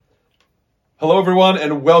Hello, everyone,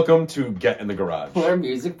 and welcome to Get in the Garage. We're a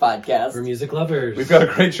music podcast. For music lovers. We've got a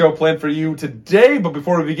great show planned for you today, but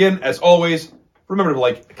before we begin, as always, remember to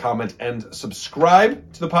like, comment, and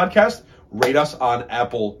subscribe to the podcast. Rate us on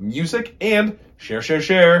Apple Music, and share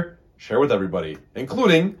with everybody,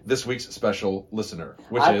 including this week's special listener,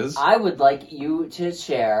 which is... I would like you to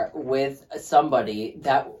share with somebody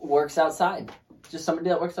that works outside. Just somebody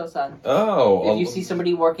that works outside. Oh. If you see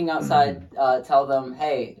somebody working outside, tell them,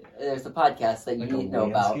 hey, there's a podcast that you need to know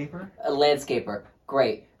about. A landscaper.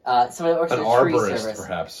 Great. Somebody that works in a tree service.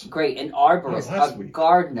 Perhaps. Great. An arborist. A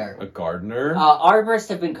gardener. A gardener? Arborists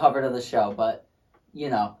have been covered on the show, but, you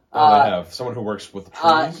know. They have. Someone who works with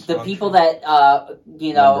trees? The people that,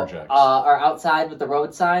 are outside with the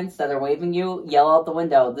road signs that are waving you, yell out the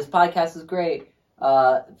window, this podcast is great.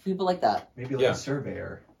 People like that. Maybe like a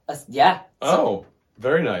surveyor. Oh,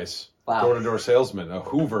 very nice. Wow. Door-to-door salesman, a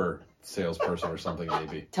Hoover salesperson or something,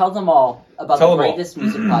 maybe. Tell them all about the greatest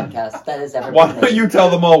music podcast that has ever been Why don't made. you tell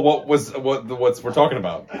them all what we're talking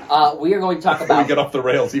about? We are going to talk about... we get off the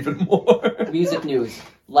rails even more. music news,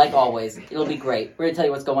 like always. It'll be great. We're going to tell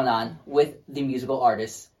you what's going on with the musical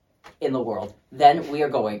artists in the world. Then we are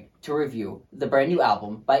going to review the brand new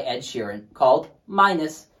album by Ed Sheeran called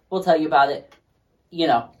Minus. We'll tell you about it. You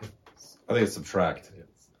know. I think it's Subtract.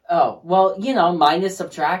 Oh, well, minus,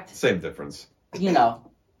 subtract. Same difference.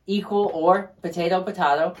 Equal or potato.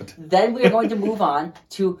 Then we are going to move on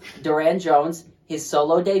to Durand Jones, his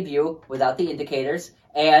solo debut without the indicators.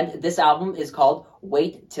 And this album is called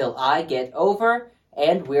Wait Till I Get Over.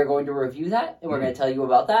 And we are going to review that, and we're going to tell you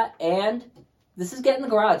about that. And this is Get in the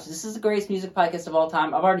Garage. This is the greatest music podcast of all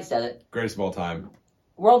time. I've already said it. Greatest of all time.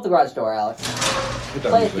 Roll up the garage door, Alex. Play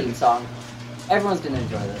a music. theme song. Everyone's going to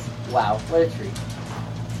enjoy this. Wow, what a treat.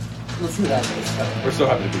 Listen to that bass. We're so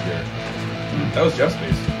happy to be here. That was Jeff's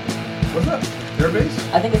bass. What's that? Their bass?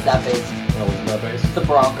 I think it's that bass. No, wasn't that bass? The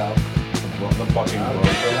Bronco. The fucking Bronco.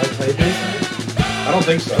 Did I play bass? I don't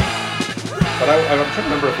think so. But I'm trying to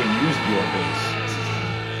remember if we used your bass.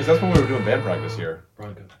 Because that's when we were doing band practice here.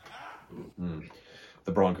 Bronco.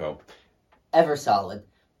 The Bronco. Ever solid.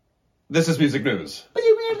 This is music news.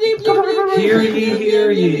 Hear ye, hear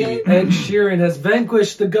ye. Ed Sheeran has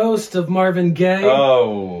vanquished the ghost of Marvin Gaye.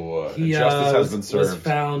 Oh, He justice has been served. was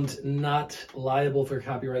found not liable for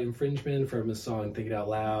copyright infringement from his song Think It Out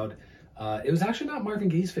Loud. It was actually not Marvin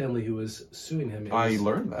Gaye's family who was suing him. It I was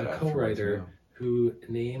learned that a co-writer whose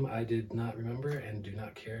name I did not remember and do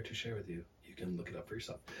not care to share with you. You can look it up for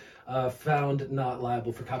yourself. Found not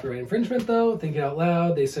liable for copyright infringement, though. Think It Out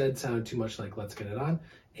Loud, they said, sounded too much like Let's Get It On.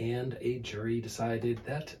 And a jury decided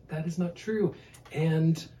that that is not true.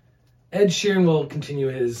 And Ed Sheeran will continue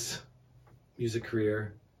his music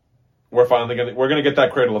career. We're gonna get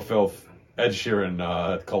that Cradle of Filth Ed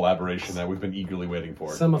Sheeran collaboration that we've been eagerly waiting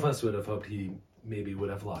for. Some of us would have hoped he maybe would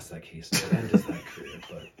have lost that case to end his that career.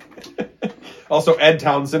 But Also, Ed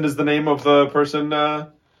Townsend is the name of the person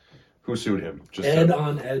who sued him. Ed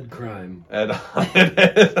on Ed crime. Ed on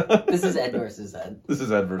Ed. This is Ed versus Ed. This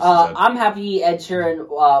is Ed versus Ed. I'm happy Ed Sheeran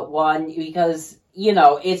won because,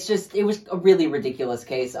 it was a really ridiculous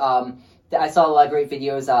case. I saw a lot of great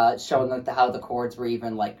videos showing how the chords were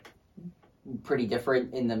even, pretty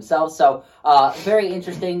different in themselves. So, very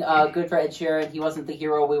interesting. Good for Ed Sheeran. He wasn't the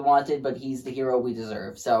hero we wanted, but he's the hero we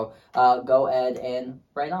deserve. So, go Ed and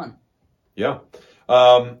right on. Yeah.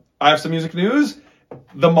 I have some music news.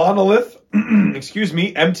 The monolith,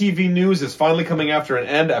 MTV News is finally coming after an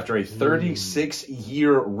end after a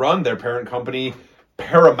 36-year run. Their parent company,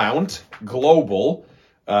 Paramount Global,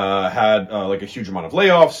 had a huge amount of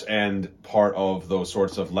layoffs, and part of those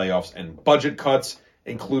sorts of layoffs and budget cuts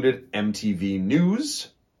included MTV News.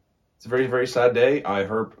 It's a very, very sad day. I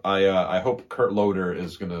hope Kurt Loder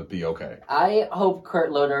is going to be okay. I hope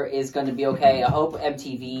Kurt Loder is going to be okay. I hope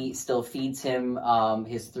MTV still feeds him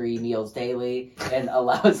his 3 meals daily and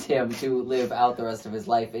allows him to live out the rest of his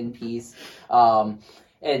life in peace.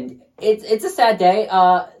 And it's a sad day.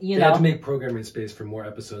 They had to make programming space for more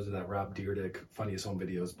episodes of that Rob Dyrdek Funniest Home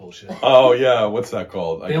Videos bullshit. Oh, yeah. What's that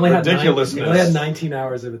called? They only Ridiculousness. they only had 19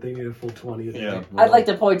 hours of it. They needed a full 20. Yeah. I'd like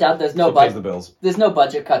to point out there's no pays the bills. There's no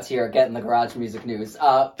budget cuts here at Get in the Garage Music News.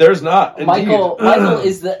 There's not. Indeed.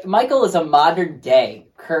 Michael is a modern day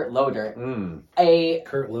Kurt Loder.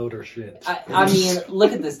 Kurt Loder shit. I mean,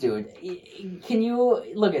 look at this dude. Can you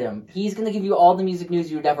look at him? He's going to give you all the music news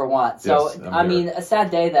you would ever want. So, Yes, I mean, a sad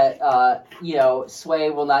day that,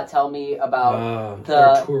 Sway will not tell me about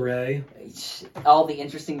all the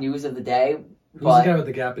interesting news of the day. Who's the guy with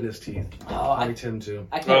the gap in his teeth? Oh, I liked him too.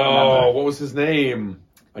 I can't remember. What was his name?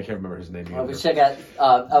 I can't remember his name Well, we either. should get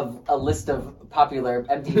a list of popular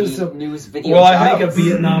MTV So- news video. Well, I Make have- a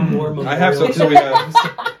Vietnam War I have memorial.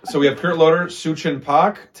 so we have Kurt Loder, Suchin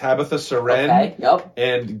Pak, Tabitha Seren, Okay, yep.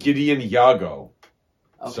 and Gideon Yago.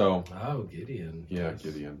 Okay. So Oh, Gideon. yeah, Nice.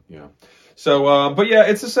 Gideon. Yeah. So, but yeah,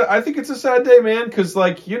 I think it's a sad day, man, because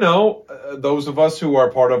like those of us who are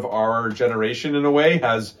part of our generation in a way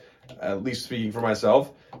has, at least speaking for myself,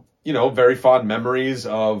 very fond memories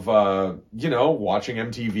of watching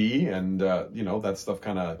MTV and that stuff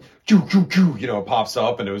kind of pops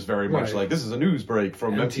up, and it was very much Right. like this is a news break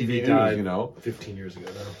from MTV died News. 15 years ago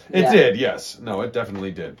now. It Yeah. did, yes. No, it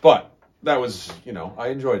definitely did. But that was, I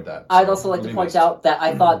enjoyed that. I'd So, also like to really point missed. out that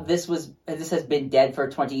I thought this has been dead for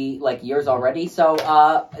 20 years already. So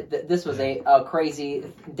this was a crazy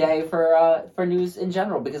day for news in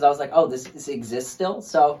general, because I was like, oh, this exists still.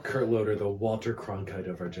 So Kurt Loder, the Walter Cronkite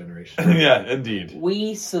of our generation. Yeah, indeed.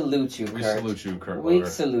 we salute you, Kurt. We salute you, Kurt We Loder.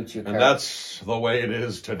 salute you, Kurt. And that's the way it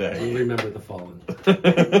is We today. remember the fallen.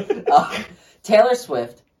 Taylor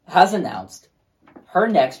Swift has announced her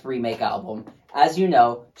next remake album. As you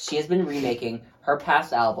know, she has been remaking her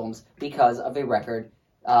past albums because of a record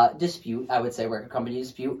dispute, I would say record company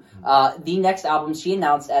dispute. The next album she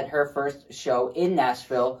announced at her first show in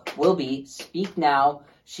Nashville will be Speak Now.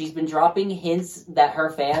 She's been dropping hints that her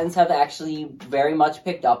fans have actually very much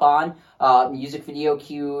picked up on. Music video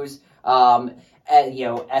cues,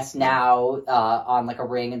 S Now on like a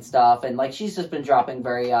ring and stuff, and like she's just been dropping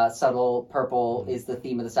very subtle. Purple is the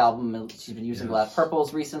theme of this album, and she's been using a lot of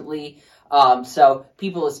purples recently. So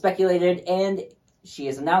people have speculated, and she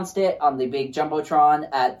has announced it on the big jumbotron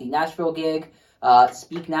at the Nashville gig.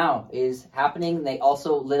 Speak Now is happening. They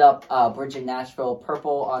also lit up Bridge in Nashville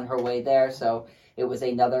purple on her way there, so it was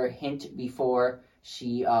another hint before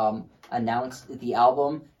she announced the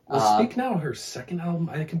album. Was Speak Now her second album?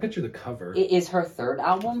 I can picture the cover. It is her third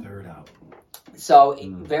album. Third album. So,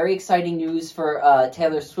 very exciting news for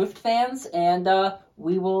Taylor Swift fans, and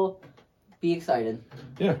we will be excited.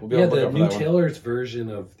 Yeah, we'll be Yeah, able to the look out for new that one. Taylor's version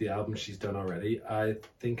of the album she's done already, I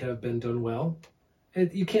think have been done well.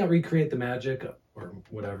 You can't recreate the magic, or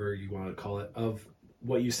whatever you want to call it, of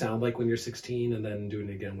what you sound like when you're 16 and then doing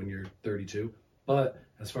it again when you're 32. But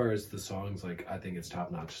as far as the songs, like, I think it's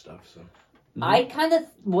top-notch stuff, so... I kind of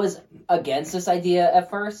was against this idea at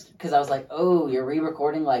first, because I was like, oh, you're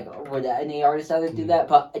re-recording, like, would any artist ever do that?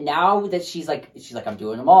 But now that she's like, I'm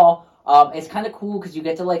doing them all, it's kind of cool, because you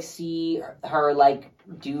get to, like, see her, like,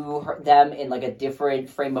 do them in, like, a different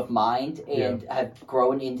frame of mind, and have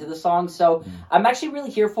grown into the song. So I'm actually really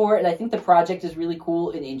here for it, and I think the project is really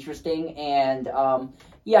cool and interesting, and,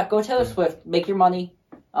 go Taylor Swift, make your money.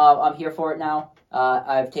 I'm here for it now.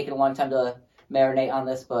 I've taken a long time to marinate on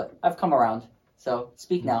this, but I've come around. So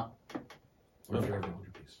speak now. Or Forever Hold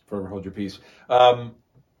Your Peace. Forever hold your peace.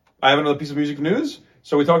 I have another piece of music news.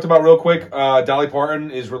 So we talked about real quick, Dolly Parton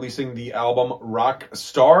is releasing the album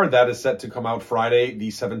RockStar. That is set to come out Friday, the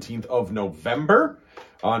 17th of November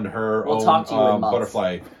on her We'll own talk to you in months.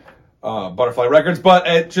 Butterfly Records. But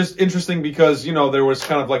it's just interesting because, there was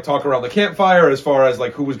kind of like talk around the campfire as far as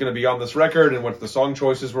like who was going to be on this record and what the song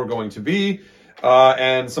choices were going to be.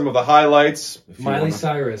 And some of the highlights. Miley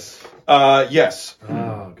Cyrus. Yes.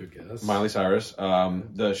 Oh, good guess. Miley Cyrus.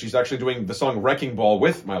 She's actually doing the song Wrecking Ball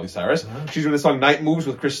with Miley Cyrus. Uh-huh. She's doing the song Night Moves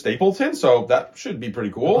with Chris Stapleton, so that should be pretty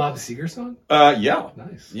The cool. Bob Seger song? Yeah.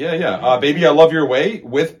 Nice. Yeah. Baby, I Love Your Way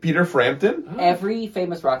with Peter Frampton. Oh. Every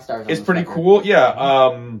famous rock star is on It's this pretty record. cool.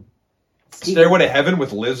 Yeah. Stairway to Heaven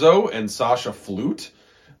with Lizzo and Sasha Flute.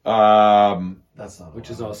 That's not Which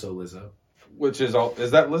is also Lizzo. Which is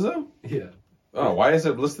that Lizzo? Yeah. Oh, why is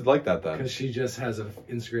it listed like that then? Because she just has an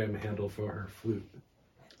Instagram handle for her flute.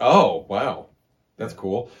 Oh, wow. That's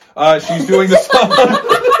cool. She's doing the song.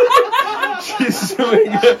 She's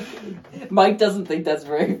doing Mike doesn't think that's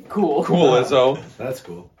very cool. Cool, Lizzo. That's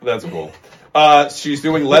cool. That's cool. She's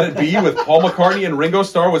doing Let It Be with Paul McCartney and Ringo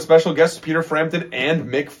Starr with special guests Peter Frampton and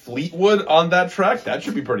Mick Fleetwood on that track. That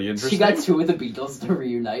should be pretty interesting. She got two of the Beatles to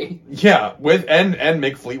reunite. Yeah, with and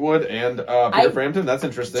Mick Fleetwood and Peter Frampton. That's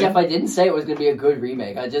interesting. Jeff, I didn't say it was going to be a good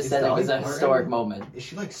remake. I just Is said it was Dolly a Parton- historic moment. Is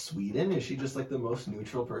she like Sweden? Is she just like the most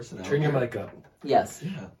neutral person out Turn your there? mic up. Yes,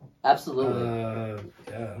 Yeah. absolutely. Yeah,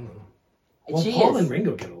 I don't know. Well, She Paul is. and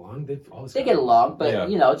Ringo get along. They've always They gotten get along, but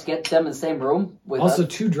Yeah. to get them in the same room with Also, us.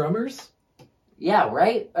 2 drummers? Yeah,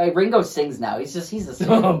 right? Ringo sings now. He's the same.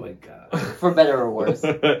 Oh my god. For better or worse.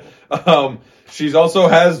 She's also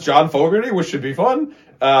has John Fogerty, which should be fun,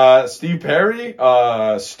 Steve Perry,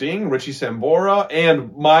 Sting, Richie Sambora,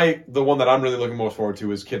 and the one that I'm really looking most forward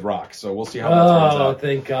to is Kid Rock. So we'll see how that turns out. Oh,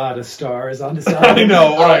 thank God, a star is on this I album.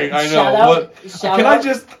 know, right? I know. Shout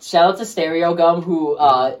out to Stereo Gum who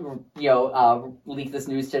leaked this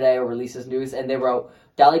news today or released this news, and they wrote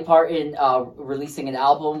Dolly Parton releasing an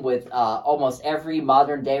album with almost every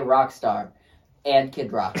modern day rock star and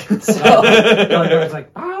Kid Rock. So It's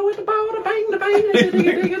like,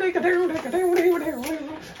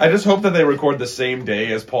 I just hope that they record the same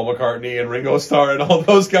day as Paul McCartney and Ringo Starr and all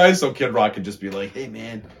those guys, so Kid Rock can just be like, "Hey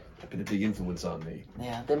man, I've been a big influence on me."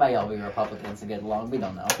 Yeah, they might all be Republicans and get along. We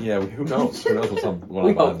don't know. Yeah, who knows? Who knows what's going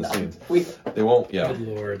on behind the scenes? They won't. Yeah. Good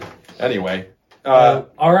Lord. Anyway,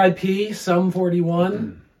 R.I.P. Sum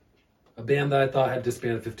 41. A band that I thought had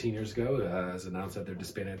disbanded 15 years ago has announced that they're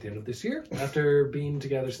disbanding at the end of this year after being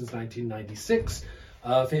together since 1996.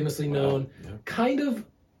 Famously known,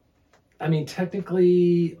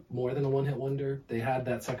 technically more than a one-hit wonder. They had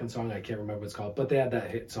that second song, I can't remember what it's called, but they had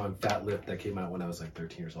that hit song, Fat Lip, that came out when I was like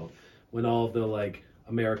 13 years old. When all of the like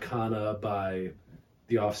Americana by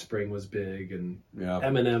The Offspring was big, and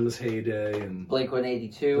Eminem's heyday, and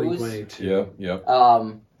Blink-182. Yep.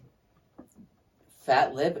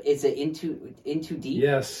 Fat Lip, is it Into Deep?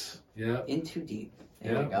 Yes. Yeah. Into Deep.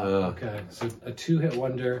 There we go. Okay. So a two-hit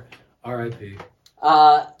wonder, R.I.P.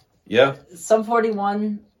 Sum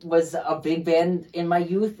 41 was a big band in my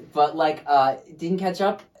youth, but didn't catch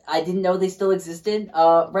up. I didn't know they still existed.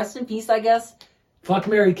 Rest in peace, I guess. Fuck,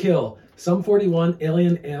 Marry, Kill. Sum 41,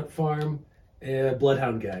 Alien Ant Farm,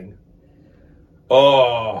 Bloodhound Gang.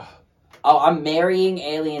 Oh, I'm marrying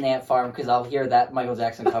Alien Ant Farm because I'll hear that Michael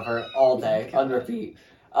Jackson cover all day on repeat.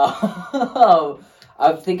 I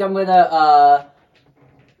think I'm gonna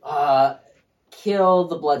kill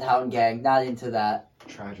the Bloodhound Gang. Not into that.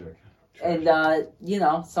 Tragic. And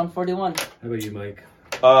Sum 41. How about you, Mike?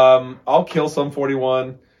 I'll kill Sum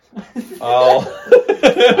 41. I'll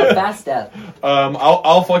A fast death.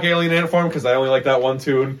 I'll fuck Alien Ant Farm because I only like that one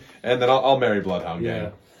tune, and then I'll marry Bloodhound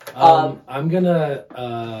Gang. I'm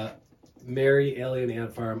gonna marry Alien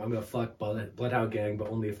Ant Farm. I'm gonna fuck Bloodhound Gang, but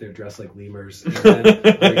only if they're dressed like lemurs. And then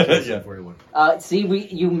kill Sum 41.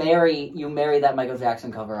 You marry that Michael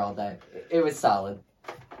Jackson cover all day. It was solid.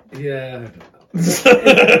 Yeah.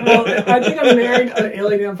 Well, I think I'm married an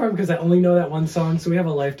Alien Ant Farm because I only know that one song, so we have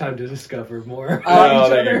a lifetime to discover more.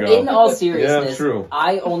 There you go. In all seriousness, true.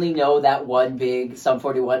 I only know that one big Sum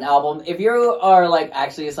 41 album. If you are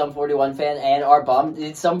actually a Sum 41 fan and are bummed,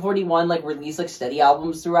 did Sum 41 release steady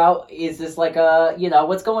albums throughout? Is this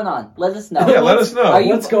what's going on? Let us know. Yeah, let us know.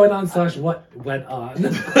 What's going on / what went on?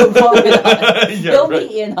 Fill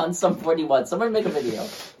me in on Sum 41. Someone make a video.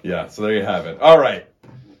 Yeah, so there you have it. All right.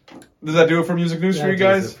 Does that do it for music news for you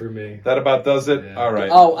guys? Does it for me. That about does it? Yeah. All right.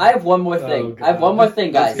 Oh, I have one more thing. I have one more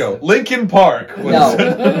thing, guys. Let's go. Linkin Park. No,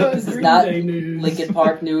 this is not news. Linkin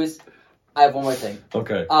Park news. I have one more thing.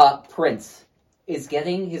 Okay. Prince is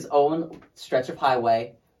getting his own stretch of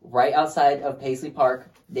highway right outside of Paisley Park,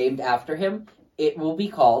 named after him. It will be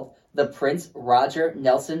called the Prince Roger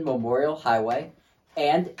Nelson Memorial Highway,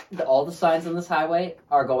 and all the signs on this highway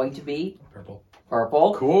are going to be Purple.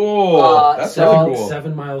 Cool. That's really cool.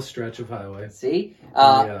 7-mile stretch of highway. See?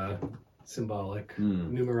 Symbolic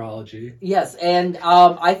numerology. Yes, and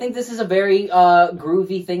I think this is a very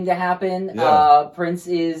groovy thing to happen. Yeah. Prince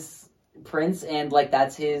is Prince, and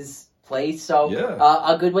that's his place. So yeah.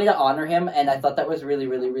 A good way to honor him, and I thought that was really,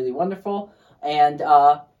 really, really wonderful. And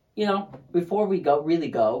before we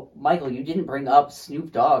go, Michael, you didn't bring up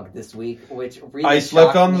Snoop Dogg this week, which really I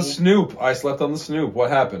slept on me. the Snoop.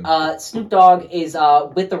 What happened? Snoop Dogg is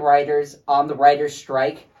with the writers on the writers'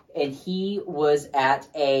 strike, and he was at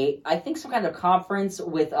I think some kind of conference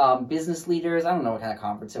with business leaders. I don't know what kind of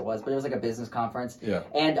conference it was, but it was a business conference. Yeah.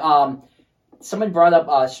 And someone brought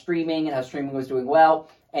up streaming and how streaming was doing well,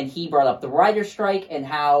 and he brought up the writers' strike and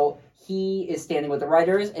how he is standing with the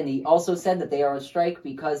writers, and he also said that they are on strike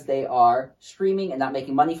because they are streaming and not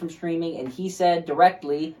making money from streaming. And he said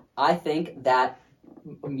directly, I think that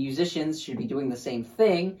musicians should be doing the same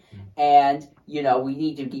thing, and we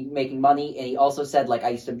need to be making money. And he also said, I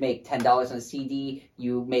used to make $10 on a CD,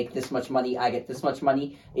 you make this much money, I get this much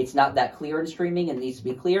money. It's not that clear in streaming, and it needs to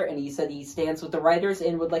be clear. And he said he stands with the writers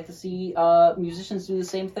and would like to see musicians do the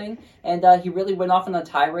same thing. And he really went off on a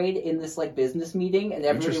tirade in this business meeting, and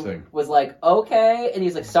everybody was like, okay. And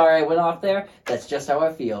he's like, sorry, I went off there, that's just how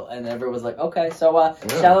I feel. And everyone was like, okay. So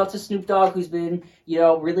shout out to Snoop Dogg, who's been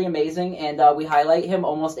really amazing, and we highlight him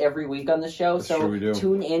almost every week on the show. That's true, we do.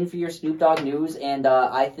 Tune in for your Snoop Dogg news, and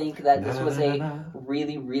I think that this was a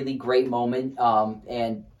really, really great moment,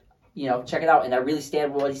 and check it out. And I really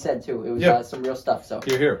stand with what he said too. It was some real stuff. So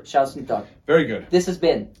Here. Shout out Snoop Dogg. Very good. This has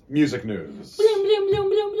been music news. Bloom, bloom, bloom,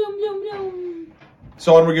 bloom, bloom, bloom, bloom.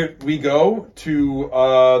 So on we go to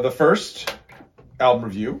the first album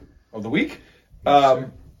review of the week.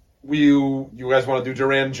 You guys want to do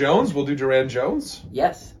Durand Jones? We'll do Durand Jones.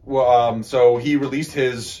 Yes. Well, so he released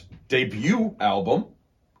his debut album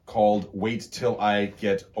called Wait Till I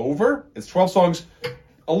Get Over. It's 12 songs,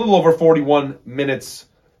 a little over 41 minutes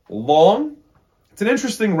long. It's an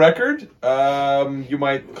interesting record. You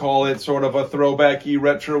might call it sort of a throwbacky,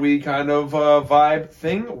 retro-y kind of vibe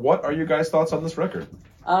thing. What are you guys' thoughts on this record?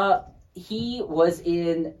 He was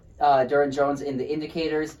in Durand Jones in The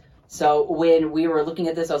Indicators. So when we were looking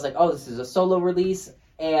at this, I was like, oh, this is a solo release.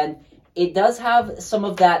 And it does have some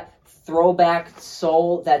of that throwback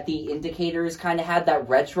soul that The Indicators kind of had, that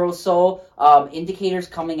retro soul. Indicators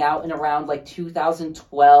coming out in around like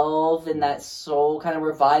 2012, and that soul kind of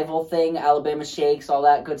revival thing, Alabama Shakes, all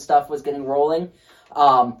that good stuff was getting rolling.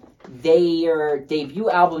 Their debut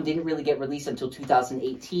album didn't really get released until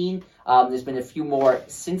 2018. There's been a few more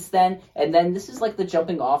since then. And then this is like the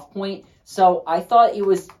jumping off point. So I thought it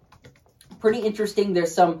was pretty interesting.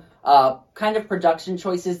 There's some kind of production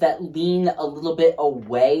choices that lean a little bit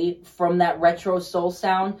away from that retro soul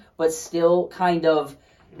sound, but still kind of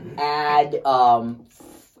add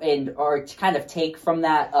or kind of take from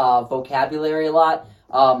that vocabulary a lot.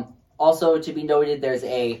 Also to be noted, there's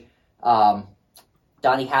a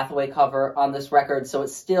Donny Hathaway cover on this record, so it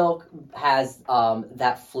still has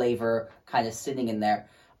that flavor kind of sitting in there.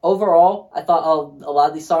 Overall, I thought a lot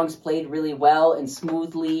of these songs played really well and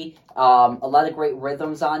smoothly. A lot of great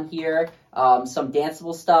rhythms on here. Some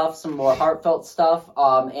danceable stuff, some more heartfelt stuff.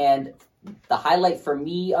 And the highlight for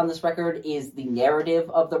me on this record is the narrative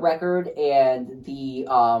of the record and the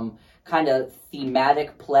kind of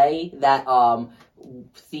thematic play that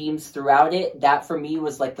themes throughout it. That for me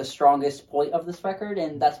was like the strongest point of this record,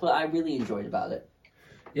 and that's what I really enjoyed about it.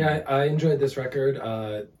 Yeah, I enjoyed this record,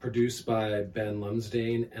 produced by Ben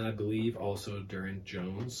Lumsdaine and I believe also Durand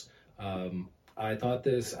Jones. I thought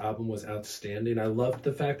this album was outstanding. I loved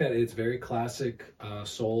the fact that it's very classic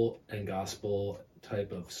soul and gospel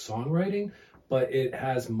type of songwriting, but it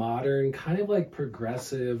has modern, kind of like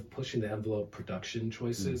progressive, pushing the envelope production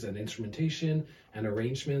choices and instrumentation and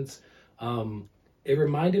arrangements. It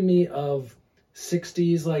reminded me of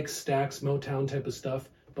 60s like Stax Motown type of stuff,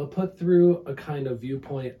 but put through a kind of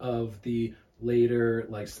viewpoint of the later,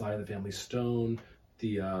 like Sly and the Family Stone,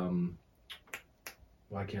 the,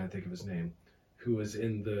 why can't I think of his name? Who was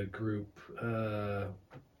in the group,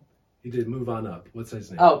 he did Move On Up. What's his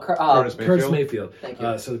name? Oh, Curtis Mayfield. Thank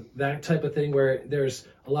you. So that type of thing where there's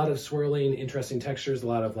a lot of swirling, interesting textures, a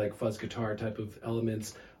lot of like fuzz guitar type of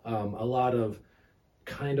elements, a lot of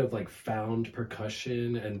kind of like found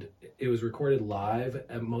percussion, and it was recorded live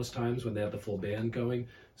at most times when they had the full band going.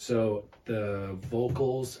 So the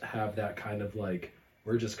vocals have that kind of like,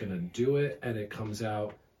 we're just gonna do it, and it comes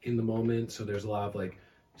out in the moment. So there's a lot of like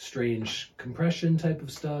strange compression type of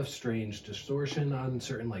stuff, strange distortion on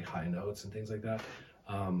certain like high notes and things like that.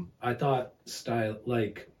 I thought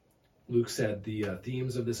like Luke said, the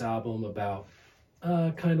themes of this album about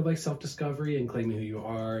kind of like self-discovery and claiming who you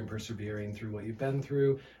are and persevering through what you've been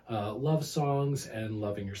through, love songs and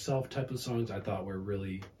loving yourself type of songs, I thought were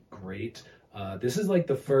really great. This is like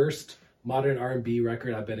the first modern R&B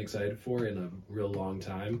record I've been excited for in a real long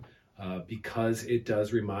time, because it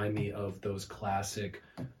does remind me of those classic,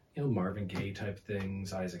 Marvin Gaye type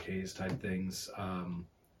things, Isaac Hayes type things.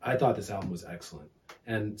 I thought this album was excellent.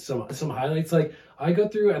 And some highlights, like I go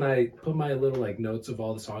through and I put my little like notes of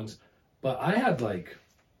all the songs, but I had like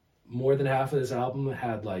more than half of this album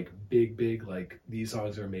had like big, like these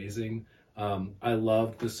songs are amazing. I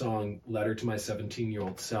loved the song Letter to My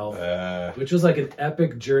 17-Year-Old Self, which was like an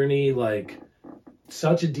epic journey, like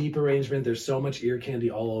such a deep arrangement. There's so much ear candy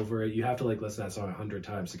all over it. You have to like listen to that song 100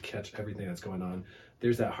 times to catch everything that's going on.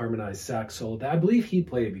 There's that harmonized sax solo that I believe he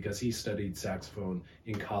played because he studied saxophone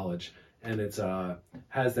in college. And it's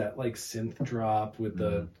has that like synth drop with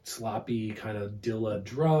the sloppy kind of Dilla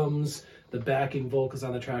drums. The backing vocals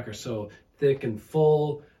on the track are so thick and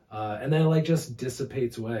full, and then it like just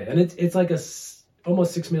dissipates away. And it's like a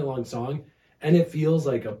almost 6 minute long song, and it feels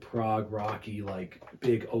like a prog rocky like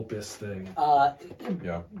big opus thing.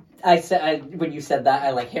 Yeah. I said when you said that,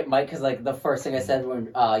 I like hit Mike because like the first thing I said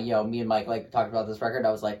when me and Mike like talked about this record,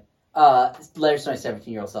 I was like, Letters to My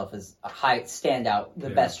 17-Year-Old Self is a high standout, the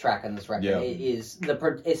best track on this record. Yeah. It is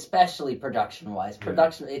especially production wise.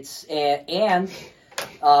 It's and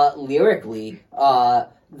lyrically,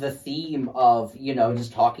 the theme of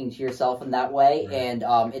just talking to yourself in that way, and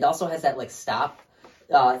it also has that like stop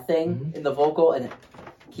thing in the vocal, and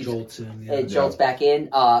it jolts back in.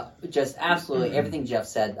 Just absolutely everything Jeff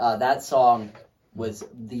said. That song was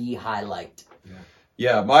the highlight.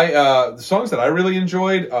 Yeah, my the songs that I really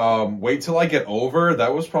enjoyed, Wait Till I Get Over,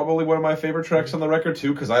 that was probably one of my favorite tracks on the record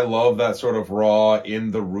too, because I love that sort of raw, in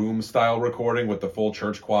the room style recording with the full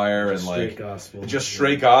church choir just and like gospel. Just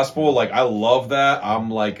straight gospel. Like I love that. I'm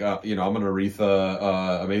like I'm an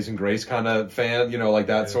Aretha Amazing Grace kind of fan, like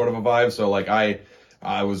that sort of a vibe. So like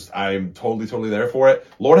I'm totally there for it.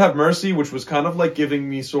 Lord Have Mercy, which was kind of like giving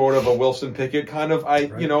me sort of a Wilson Pickett kind of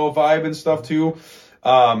vibe and stuff too.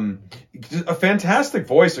 A fantastic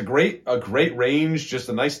voice, a great range, just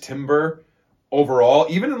a nice timbre overall.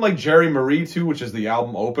 Even in like Jerry Marie too, which is the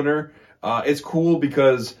album opener, it's cool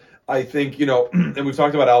because I think, and we've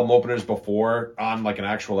talked about album openers before on like an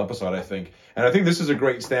actual episode, I think. And I think this is a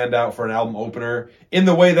great standout for an album opener in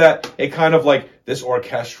the way that it kind of like this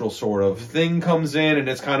orchestral sort of thing comes in and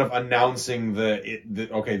it's kind of announcing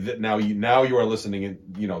now you are listening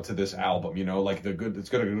to this album, like it's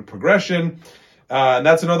good progression. And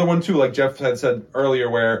that's another one too, like Jeff had said earlier,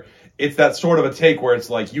 where it's that sort of a take where it's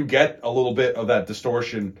like you get a little bit of that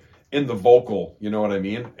distortion in the vocal, you know what I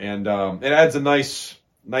mean? And it adds a nice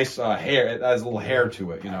hair. It adds a little hair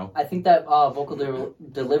to it, I think that vocal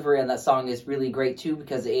delivery on that song is really great too,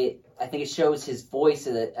 because I think it shows his voice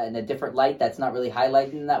in a different light that's not really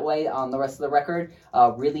highlighted in that way on the rest of the record.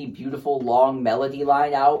 Really beautiful long melody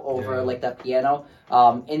line out over like that piano.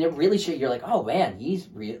 And it really you're like, oh man, he's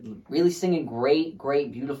really singing great,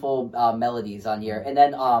 beautiful melodies on here. And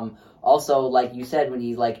then also, like you said, when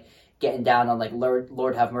he's like getting down on like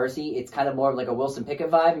Lord Have Mercy, it's kind of more of like a Wilson Pickett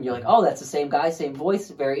vibe, and you're like, oh, that's the same guy, same voice,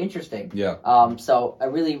 very interesting. Yeah. So I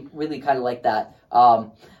really kind of like that. I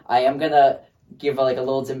am gonna give like a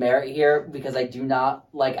little demerit here because I do not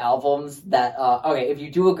like albums that if you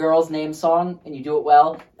do a girl's name song and you do it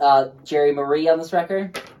well, Jerry Marie on this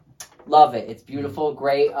record, love it. It's beautiful,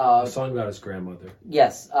 great. A song about his grandmother.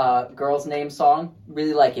 Yes, girl's name song,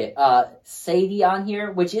 really like it. Sadie on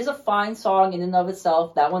here, which is a fine song in and of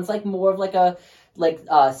itself. That one's like more of like a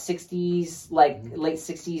 60s, like late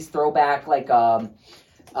 60s throwback, like kind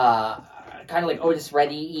of like Otis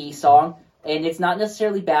Reddy-y song. And it's not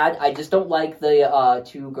necessarily bad. I just don't like the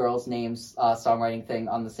two girls' names songwriting thing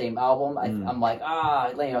on the same album. I'm like,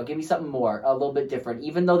 give me something more, a little bit different.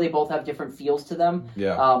 Even though they both have different feels to them.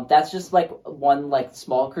 Yeah. That's just like one like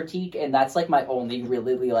small critique, and that's like my only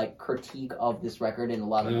really like critique of this record in a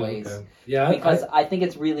lot of ways. Okay. Yeah, because I think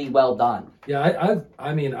it's really well done. Yeah,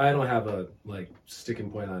 I mean, I don't have a like sticking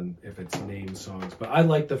point on if it's name songs, but I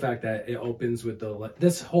like the fact that it opens with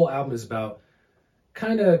this whole album is about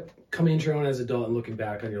kind of coming into your own as an adult and looking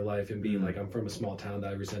back on your life and being like, I'm from a small town that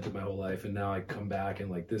I resented my whole life, and now I come back and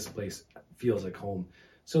like this place feels like home.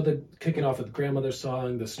 So the kicking off with the grandmother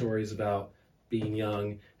song, the stories about being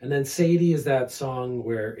young, and then Sadie is that song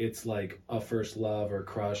where it's like a first love or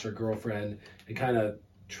crush or girlfriend and kind of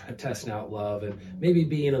testing out love and maybe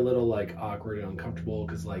being a little like awkward and uncomfortable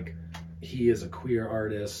because like he is a queer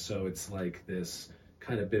artist, so it's like this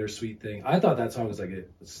kind of bittersweet thing. I thought that song was like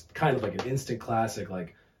it's kind of like an instant classic,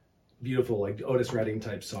 like beautiful, like Otis Redding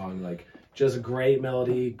type song, like just a great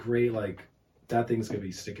melody, great, like that thing's gonna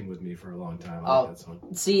be sticking with me for a long time. I like that song.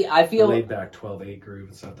 See, I feel the laid back 12/8 groove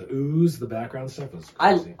and stuff. The ooze, the background stuff was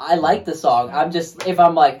crazy. I like the song. I'm just if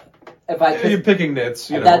you're picking nits,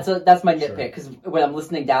 that's my nitpick because when I'm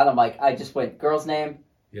listening down, I'm like I just went girl's name,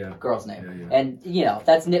 girl's name, and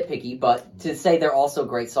that's nitpicky. But to say they're also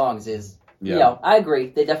great songs is. I agree.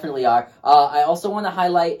 They definitely are. I also want to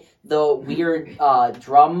highlight the weird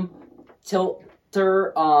drum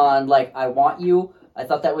tilter on like I Want You. I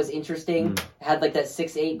thought that was interesting. It had like that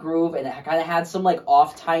 6/8 groove, and it kind of had some like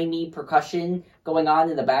off-timey percussion going on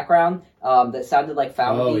in the background that sounded like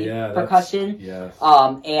foundy percussion.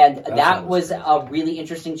 And that was a really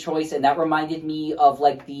interesting choice, and that reminded me of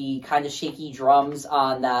like the kind of shaky drums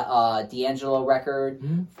on that D'Angelo record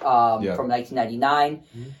from 1999.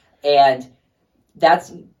 And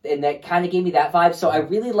that kind of gave me that vibe. So I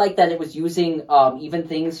really liked that it was using even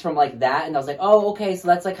things from like that, and I was like, oh, okay, so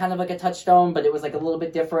that's like kind of like a touchstone, but it was like a little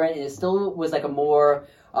bit different, and it still was like a more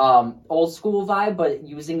old school vibe, but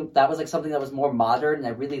that was like something that was more modern, and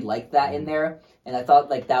I really liked that in there. And I thought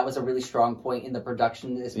like that was a really strong point in the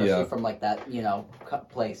production, especially from like that,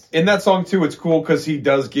 place. In that song too, it's cool because he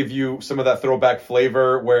does give you some of that throwback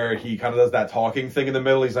flavor where he kind of does that talking thing in the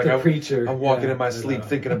middle. He's like, I'm walking in my sleep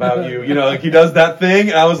thinking about you. Like he does that thing.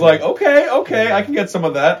 And I was like, okay, I can get some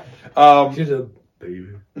of that. She's a baby.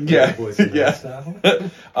 Yeah, Voice and yeah. style.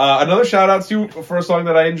 Another shout out to for a song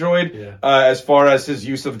that I enjoyed, Yeah. as far as his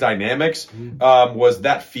use of dynamics, was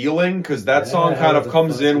That Feeling, because that song kind of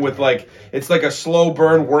comes in with like, it's like a slow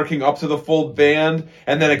burn working up to the full band,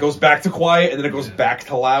 and then it goes back to quiet, and then it goes back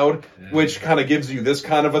to loud, which kind of gives you this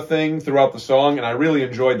kind of a thing throughout the song, and I really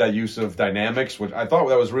enjoyed that use of dynamics, which I thought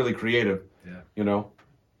that was really creative. Yeah. You know?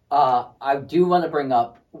 I do want to bring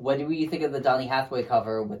up, what do you think of the Donny Hathaway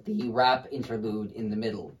cover with the rap interlude in the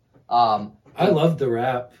middle? I love the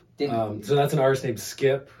rap. Did- So that's an artist named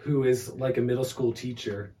Skip, who is like a middle school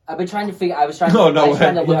teacher. I've been trying to figure. I was trying No, to. no I was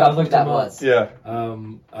trying to way. look Yeah, I up who looked that him up. was. Yeah.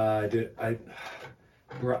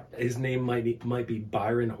 His name might be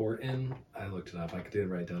Byron Horton. I looked it up. I did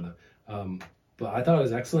write it down. But I thought it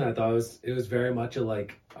was excellent. I thought it was very much a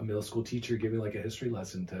middle school teacher giving like a history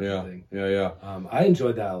lesson type of thing. Yeah. I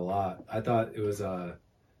enjoyed that a lot. I thought it was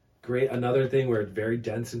great. Another thing where it's very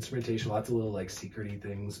dense instrumentation, lots of little like secrety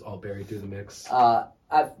things all buried through the mix.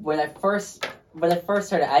 When I first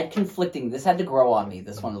heard it, I had conflicting. This had to grow on me.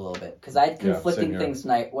 This one a little bit, because I had conflicting things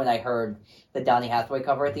when I heard the Donny Hathaway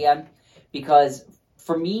cover at the end. Because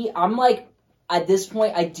for me, I'm like, at this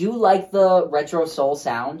point, I do like the retro soul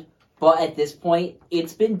sound. But at this point,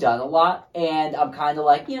 it's been done a lot, and I'm kind of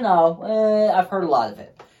like, I've heard a lot of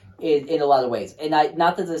it in a lot of ways. And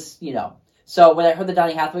not that this, So when I heard the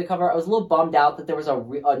Donny Hathaway cover, I was a little bummed out that there was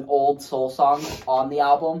an old soul song on the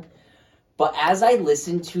album. But as I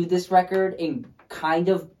listened to this record and kind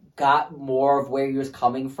of got more of where he was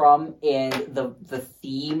coming from and the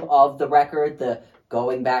theme of the record, the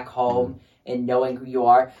going back home and knowing who you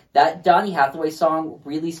are, that Donny Hathaway song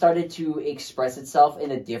really started to express itself in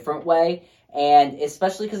a different way. And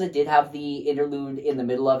especially because it did have the interlude in the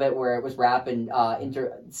middle of it where it was rap and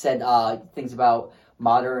said things about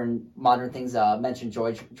modern things, mentioned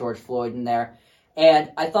George Floyd in there.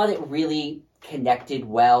 And I thought it really connected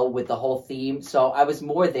well with the whole theme. So I was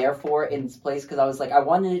more there for it in this place because I was like, I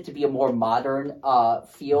wanted it to be a more modern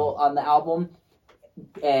feel on the album.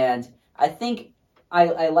 And I think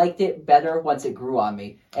I liked it better once it grew on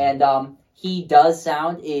me. And he does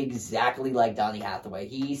sound exactly like Donny Hathaway.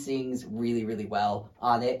 He sings really, really well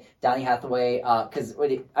on it. Donny Hathaway, because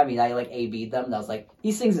I like A-B'd them, and I was like,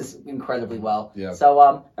 he sings this incredibly well. Yeah. So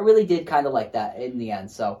I really did kind of like that in the end.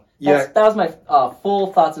 So that was my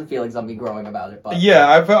full thoughts and feelings on me growing about it. But yeah,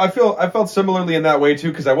 I felt similarly in that way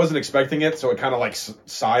too, because I wasn't expecting it, so it kind of like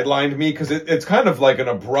sidelined me, because it's kind of like an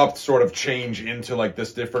abrupt sort of change into like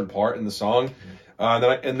this different part in the song.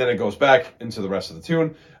 And then it goes back into the rest of the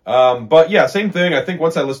tune. But yeah, same thing. I think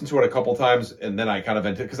once I listened to it a couple times, and then I kind of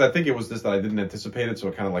because I think it was this that I didn't anticipate it, so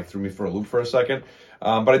it kind of like threw me for a loop for a second.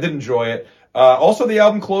 But I did enjoy it. Also, the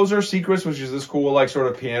album closer, Secrets, which is this cool like sort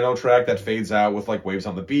of piano track that fades out with like waves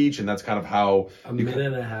on the beach, and that's kind of how a minute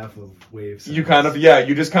and a half of waves. You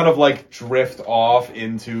just kind of like drift off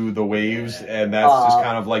into the waves, and that's just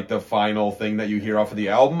kind of like the final thing that you hear off of the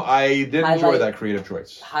album. I did enjoy that creative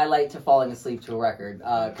choice. Highlight to falling asleep to a record,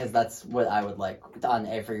 because that's what I would like on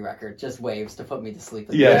every record, just waves to put me to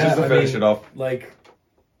sleep. Just to finish it off. Like,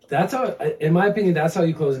 that's how, in my opinion, that's how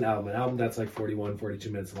you close an album. An album that's like 41, 42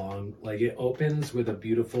 minutes long. Like, it opens with a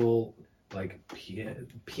beautiful, like,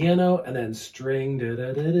 piano and then string,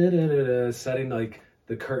 setting, like,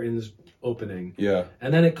 the curtains opening. Yeah.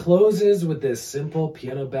 And then it closes with this simple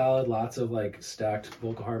piano ballad, lots of, like, stacked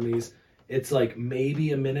vocal harmonies. It's, like,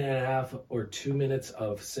 maybe a minute and a half or 2 minutes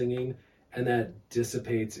of singing, and that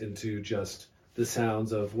dissipates into just the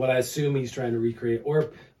sounds of what I assume he's trying to recreate,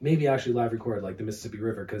 or maybe actually live record, like the Mississippi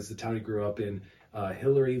River, because the town he grew up in,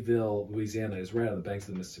 Hillaryville, Louisiana, is right on the banks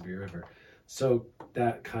of the Mississippi River. So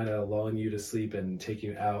that kind of lulling you to sleep and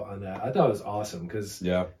taking you out on that, I thought it was awesome, because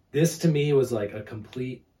this to me was like a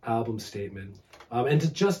complete album statement. And to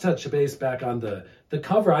just touch base back on the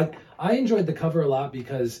cover, I enjoyed the cover a lot,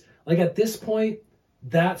 because like at this point,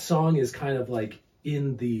 that song is kind of like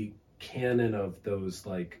in the canon of those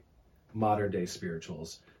like modern day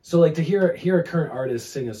spirituals. So like to hear a current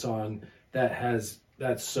artist sing a song that's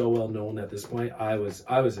so well known at this point, I was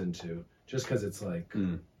into, just because it's like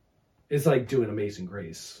it's like doing Amazing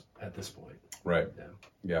Grace at this point. Right.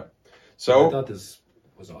 Yeah. So I thought this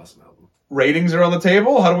was an awesome album. Ratings are on the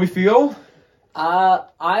table. How do we feel?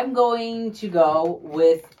 I'm going to go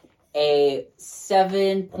with a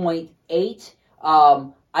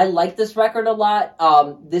 7.8. I like this record a lot.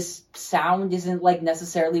 This sound isn't like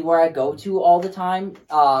necessarily where I go to all the time,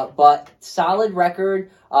 but solid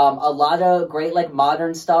record. A lot of great like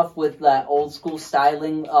modern stuff with that old school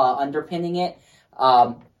styling underpinning it.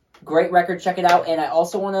 Great record, check it out. And I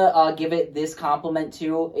also want to give it this compliment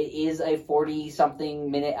too. It is a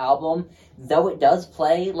 40-something minute album, though it does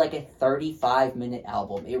play like a 35-minute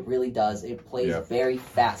album. It really does. It plays very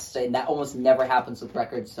fast, and that almost never happens with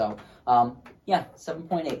records. So,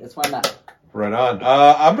 7.8. That's where I'm at. Right on.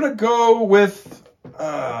 I'm going to go with,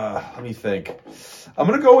 let me think. I'm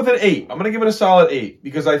going to go with an 8. I'm going to give it a solid 8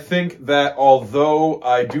 because I think that although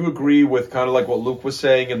I do agree with kind of like what Luke was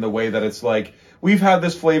saying in the way that it's like, we've had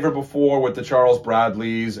this flavor before with the Charles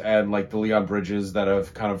Bradleys and like the Leon Bridges that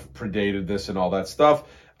have kind of predated this and all that stuff.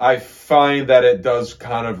 I find that it does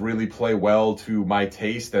kind of really play well to my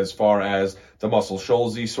taste as far as the Muscle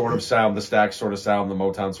Shoalsy sort of sound, the Stax sort of sound, the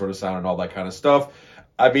Motown sort of sound, and all that kind of stuff.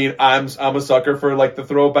 I mean, I'm a sucker for like the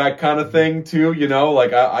throwback kind of thing too, you know,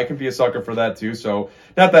 like I can be a sucker for that too. So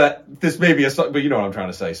not that this may be but you know what I'm trying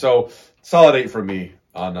to say. So solid 8 for me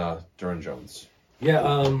on Durand Jones.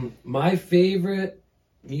 Yeah, my favorite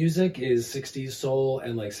music is 60s soul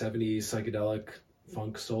and like 70s psychedelic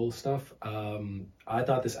funk soul stuff. I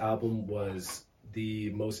thought this album was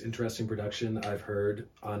the most interesting production I've heard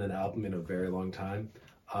on an album in a very long time.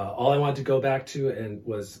 All I wanted to go back to and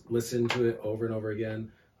was listen to it over and over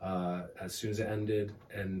again as soon as it ended.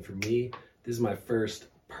 And for me, this is my first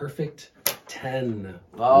perfect 10.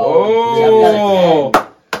 Whoa!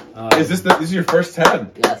 Is this your first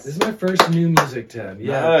 10? Yes. This is my first new music 10.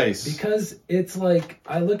 Yeah. Nice. Because it's like,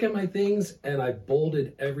 I look at my things and I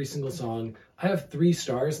bolded every single song. I have 3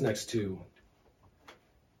 stars next to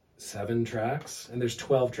 7 tracks, and there's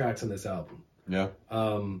 12 tracks on this album. Yeah.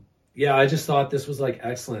 Yeah, I just thought this was like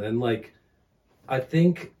excellent. And like, I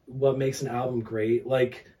think what makes an album great,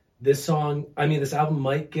 like this album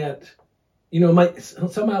might get,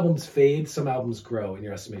 some albums fade, some albums grow in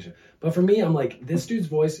your estimation. But for me, I'm like, this dude's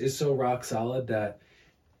voice is so rock solid that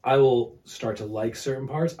I will start to like certain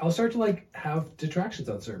parts. I'll start to like have detractions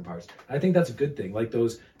on certain parts. I think that's a good thing. Like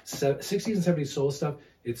those 60s and 70s soul stuff,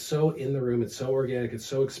 it's so in the room, it's so organic, it's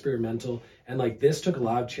so experimental. And like this took a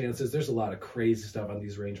lot of chances. There's a lot of crazy stuff on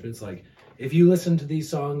these arrangements. Like if you listen to these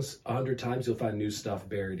songs 100 times, you'll find new stuff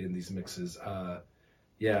buried in these mixes.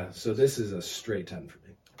 So this is a straight 10 for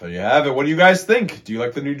me. There you have it. What do you guys think? Do you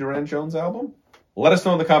like the new Durand Jones album? Let us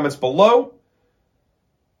know in the comments below.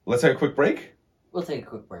 Let's take a quick break. We'll take a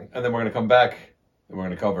quick break. And then we're going to come back and we're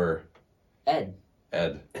going to cover Ed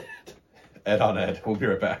on Ed. We'll be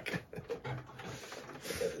right back.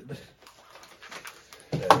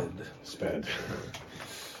 Sped.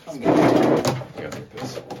 I'm good. You gotta make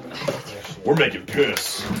piss. We're making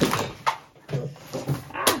piss.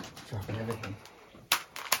 Dropping everything.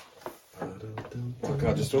 Oh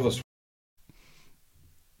God, just throw this.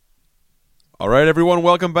 All right, everyone,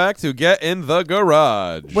 welcome back to Get in the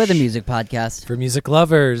Garage. We're the music podcast. For music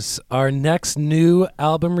lovers, our next new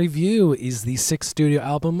album review is the 6th studio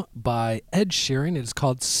album by Ed Sheeran. It is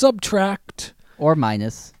called Subtract. Or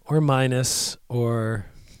minus. Or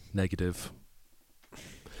negative.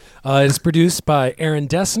 It is produced by Aaron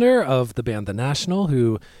Dessner of the band The National,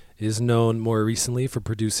 who is known more recently for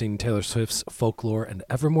producing Taylor Swift's Folklore and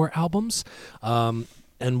Evermore albums.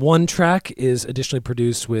 And one track is additionally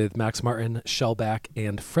produced with Max Martin, Shellback,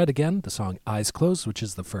 and Fred Again, the song Eyes Closed, which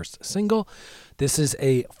is the first single. This is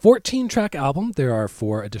a 14-track album. There are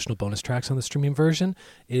 4 additional bonus tracks on the streaming version.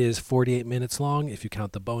 It is 48 minutes long. If you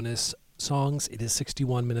count the bonus songs, it is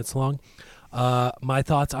 61 minutes long. My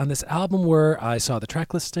thoughts on this album were, I saw the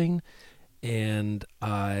track listing, and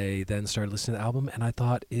I then started listening to the album, and I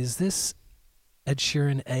thought, is this Ed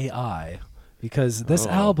Sheeran AI? Because this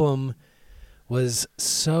album was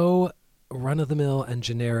so run-of-the-mill and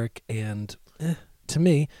generic and, to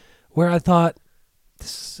me, where I thought,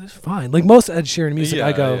 this is fine. Like most Ed Sheeran music,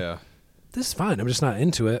 I go, this is fine. I'm just not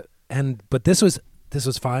into it. But this was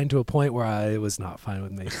fine to a point where I was not fine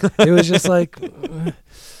with me. It was just like,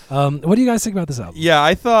 what do you guys think about this album? Yeah,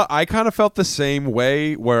 I kind of felt the same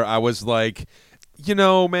way where I was like,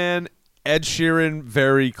 man, Ed Sheeran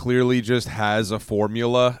very clearly just has a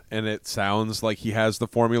formula, and it sounds like he has the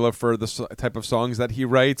formula for the type of songs that he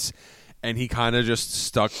writes, and he kind of just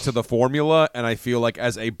stuck to the formula, and I feel like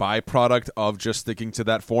as a byproduct of just sticking to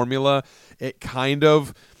that formula, it kind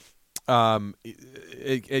of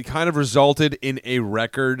it kind of resulted in a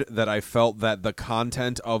record that I felt that the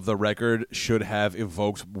content of the record should have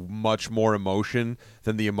evoked much more emotion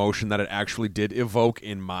than the emotion that it actually did evoke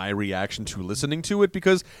in my reaction to listening to it,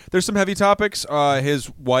 because there's some heavy topics. His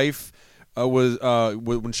wife was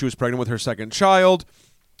when she was pregnant with her second child,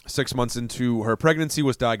 6 months into her pregnancy,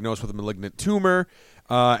 was diagnosed with a malignant tumor,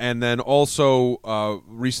 and then also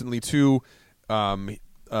recently too,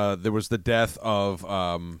 there was the death of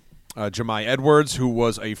Jemai Edwards, who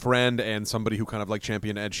was a friend and somebody who kind of like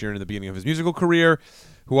championed Ed Sheeran in the beginning of his musical career,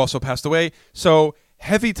 who also passed away. So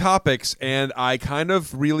heavy topics, and I kind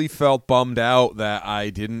of really felt bummed out that I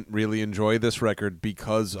didn't really enjoy this record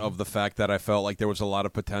because of the fact that I felt like there was a lot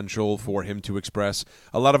of potential for him to express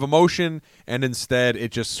a lot of emotion, and instead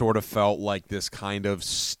it just sort of felt like this kind of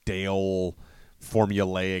stale,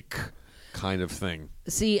 formulaic kind of thing.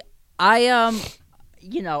 See, I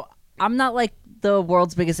I'm not like the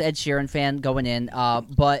world's biggest Ed Sheeran fan going in,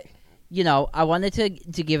 but I wanted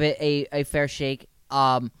to give it a fair shake.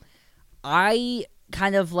 I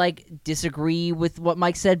kind of like disagree with what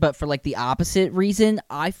Mike said, but for like the opposite reason.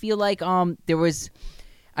 I feel like there was,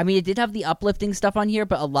 I mean, it did have the uplifting stuff on here,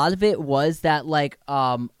 but a lot of it was that like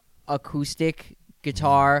acoustic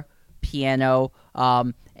guitar, piano,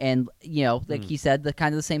 and like he said, the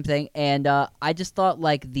kind of the same thing. And I just thought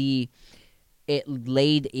like it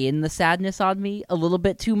laid in the sadness on me a little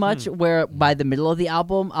bit too much, where by the middle of the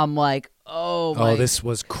album I'm like, this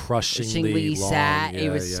was crushingly sad.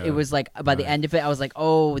 Long. It was like by the end of it I was like,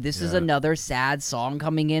 this is another sad song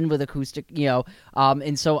coming in with acoustic,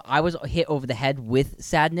 and so I was hit over the head with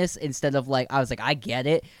sadness instead of like, I was like, I get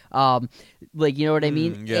it, like, you know what I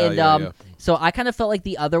mean? So I kind of felt like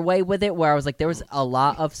the other way with it, where I was like, there was a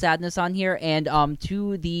lot of sadness on here, and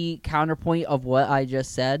to the counterpoint of what I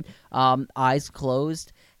just said, Eyes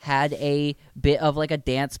Closed had a bit of like a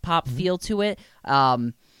dance pop feel to it,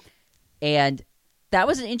 and that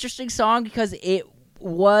was an interesting song because it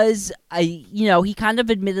was, he kind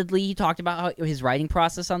of admittedly, he talked about his writing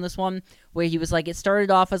process on this one, where he was like, it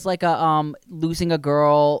started off as like a losing a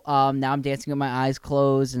girl, now I'm dancing with my eyes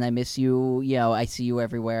closed and I miss you, I see you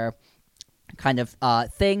everywhere kind of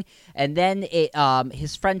thing. And then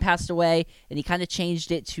his friend passed away, and he kind of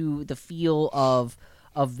changed it to the feel of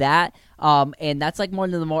that, and that's like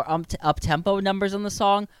one of the more up-tempo numbers on the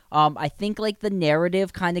song. I think like the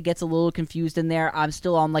narrative kind of gets a little confused in there. I'm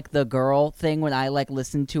still on like the girl thing when I like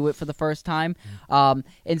listened to it for the first time,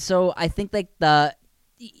 and so I think like the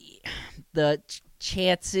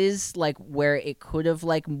chances like where it could have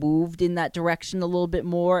like moved in that direction a little bit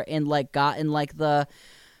more and like gotten like the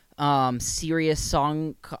serious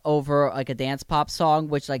song over like a dance pop song,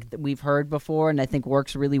 which like we've heard before and I think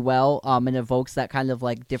works really well, and evokes that kind of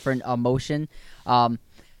like different emotion.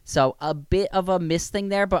 So a bit of a miss thing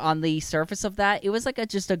there, but on the surface of that, it was like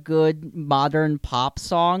just a good modern pop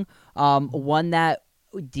song, one that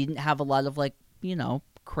didn't have a lot of like,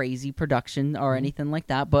 crazy production or anything like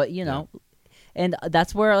that, but and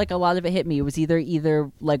that's where like a lot of it hit me. It was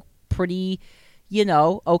either like pretty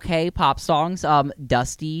okay pop songs,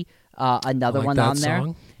 Dusty, another like one that on there.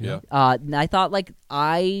 Song. Yeah. And I thought like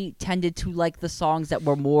I tended to like the songs that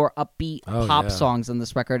were more upbeat pop songs on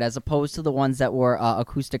this record, as opposed to the ones that were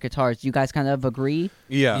acoustic guitars. Do you guys kind of agree?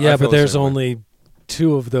 Yeah, but there's only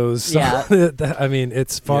two of those. Yeah. I mean,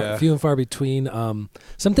 it's few and far between.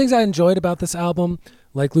 Some things I enjoyed about this album,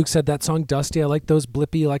 like Luke said, that song Dusty, I like those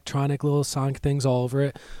blippy electronic little sonic things all over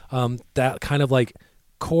it. That kind of like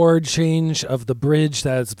chord change of the bridge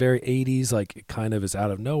that's very 80s, like it kind of is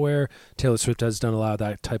out of nowhere. Taylor Swift has done a lot of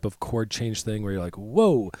that type of chord change thing where you're like,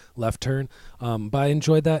 whoa, left turn. But I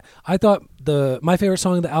enjoyed that. I thought my favorite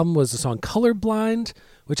song of the album was the song Colorblind,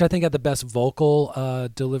 which I think had the best vocal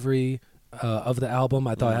delivery of the album.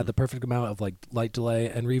 I thought it had the perfect amount of like light delay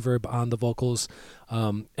and reverb on the vocals,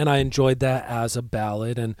 and I enjoyed that as a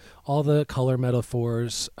ballad, and all the color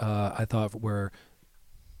metaphors I thought were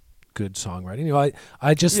good songwriting.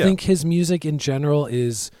 I just think his music in general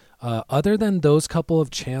is, other than those couple of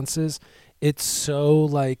chances, it's so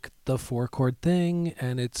like the 4-chord thing,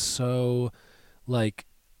 and it's so like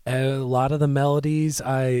a lot of the melodies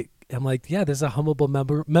I'm like, this is a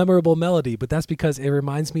hummable, memorable melody, but that's because it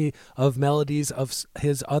reminds me of melodies of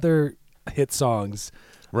his other hit songs.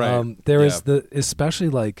 Right. There is especially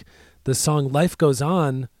like the song "Life Goes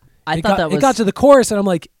On." It got to the chorus, and I'm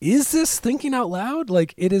like, is this Thinking Out Loud?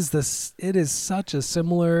 Like, it is such a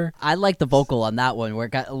similar. I like the vocal on that one where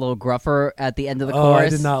it got a little gruffer at the end of the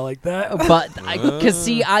chorus. I did not like that. But I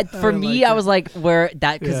was like,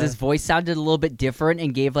 because his voice sounded a little bit different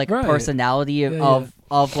and gave like a personality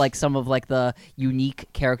of like some of like the unique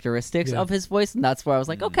characteristics of his voice, and that's where I was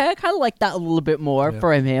like, okay, I kind of like that a little bit more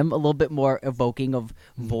for him, a little bit more evoking of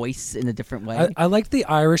voice in a different way. I liked the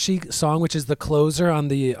Irishy song, which is the closer on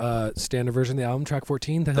the standard version of the album, track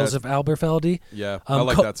 14, The Hills of Alberfeldy. Yeah, I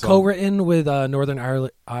like that song. Co-written with a Northern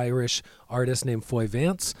Irish artist named Foy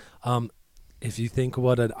Vance. If you think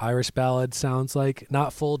what an Irish ballad sounds like,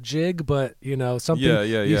 not full jig, but something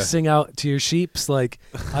you sing out to your sheeps. Like,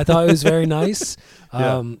 I thought it was very nice.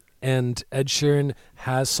 And Ed Sheeran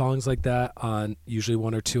has songs like that on usually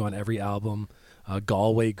one or two on every album.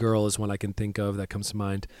 Galway Girl is one I can think of that comes to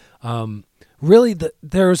mind. Really,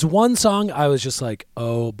 there's one song I was just like,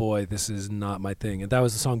 oh boy, this is not my thing. And that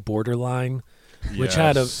was the song Borderline, which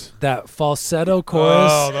had that falsetto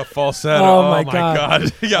chorus. Oh, the falsetto. Oh my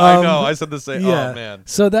God. Yeah, I know. I said the same. Yeah. Oh, man.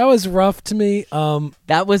 So that was rough to me.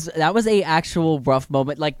 That was a actual rough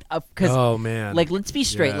moment. Like, because oh man, like, let's be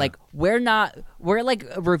straight. Yeah. Like, we're like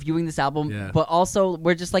reviewing this album, but also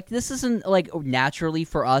we're just like, this isn't like naturally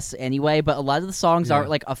for us anyway. But a lot of the songs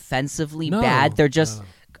aren't like offensively bad. They're just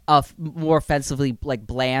more offensively like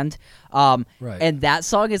bland. And that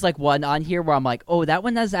song is like one on here where I'm like, oh, that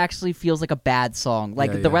one actually feels like a bad song.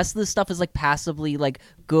 Like the rest of the stuff is like passively like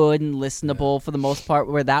good and listenable for the most part,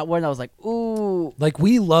 where that one I was like, ooh. Like,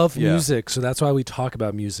 we love music, so that's why we talk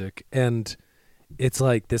about music. And it's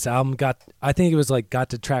like this album got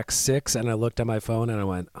to track 6, and I looked at my phone and I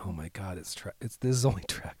went, oh my God, this is only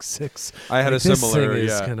track 6. I had like, a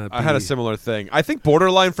similar I had a similar thing. I think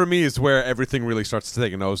Borderline for me is where everything really starts to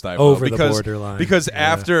take a nosedive over the borderline, because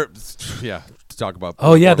after to talk about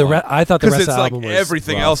I thought the rest of the album like was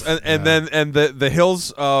everything rough. else, and then the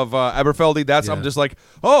Hills of Aberfeldy. That's I'm just like,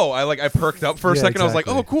 oh, I perked up for a second. Exactly. I was like,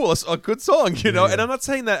 oh, cool, it's a good song, you know. And I'm not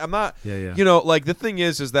saying that I'm not, you know, like the thing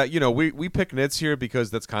is that, you know, we pick nits here because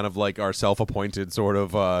that's kind of like our self-appointed sort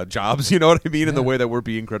of jobs, you know what I mean, in the way that we're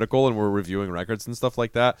being critical and we're reviewing records and stuff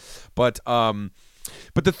like that.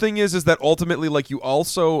 But the thing is that ultimately, like, you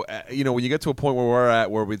also, you know, when you get to a point where we're at,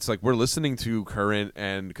 where it's like we're listening to current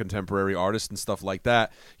and contemporary artists and stuff like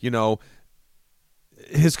that, you know,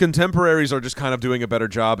 his contemporaries are just kind of doing a better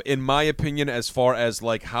job, in my opinion, as far as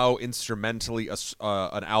like how instrumentally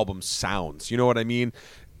an album sounds. You know what I mean?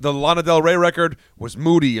 The Lana Del Rey record was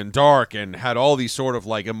moody and dark and had all these sort of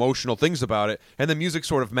like emotional things about it, and the music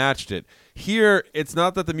sort of matched it. Here, it's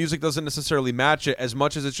not that the music doesn't necessarily match it as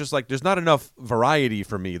much as it's just like there's not enough variety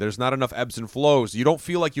for me. There's not enough ebbs and flows. You don't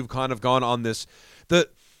feel like you've kind of gone on this.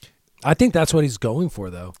 I think that's what he's going for,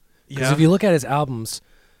 though. Because if you look at his albums,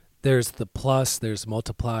 there's the plus, there's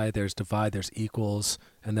multiply, there's divide, there's equals,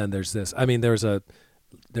 and then there's this. I mean, there's an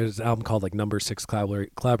album called like Number 6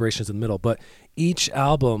 collaborations in the middle, but each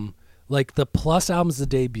album, like the plus album is the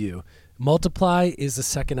debut, multiply is the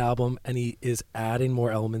second album, and he is adding more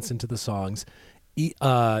elements into the songs.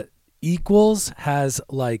 Equals has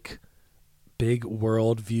like big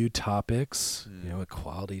worldview topics, you know,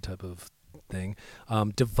 equality type of thing.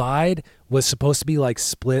 Divide was supposed to be like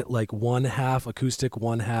split, like one half acoustic,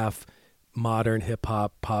 one half modern hip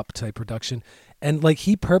hop pop type production. And like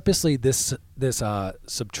he purposely, this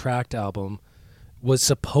Subtract album was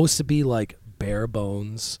supposed to be like bare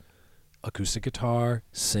bones, acoustic guitar,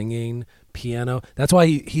 singing, piano. That's why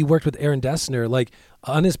he worked with Aaron Dessner. Like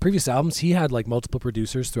on his previous albums, he had like multiple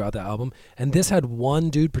producers throughout the album, and this had one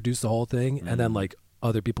dude produce the whole thing, and then like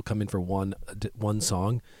other people come in for one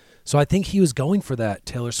song. So I think he was going for that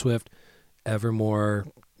Taylor Swift, Evermore,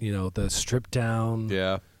 you know, the stripped down,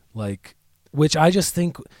 like, which I just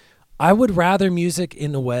think. I would rather music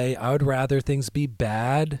in a way. I would rather things be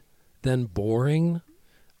bad than boring.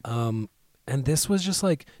 And this was just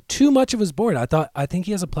like too much of his boring. I think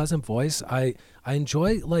he has a pleasant voice. I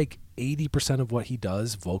enjoy like 80% of what he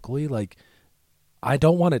does vocally. Like, I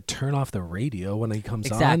don't want to turn off the radio when he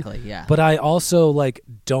comes on. Exactly, yeah. But I also like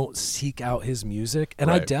don't seek out his music, and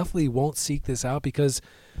I definitely won't seek this out because,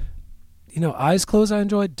 you know, Eyes Closed I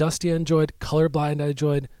enjoyed, Dusty I enjoyed, Colorblind I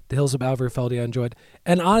enjoyed, The Hills of Aberfeldy I enjoyed,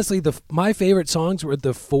 and honestly, my favorite songs were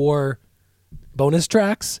the 4 bonus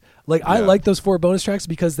tracks. Like I like those 4 bonus tracks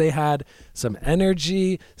because they had some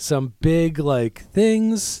energy, some big like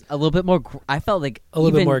things, a little bit more. I felt like a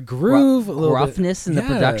little bit more groove, a little roughness in the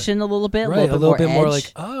production, a little bit, right? a little bit more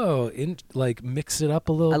like like mix it up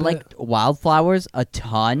a little. I liked Wildflowers a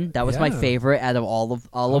ton. That was my favorite out of all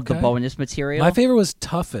of the bonus material. My favorite was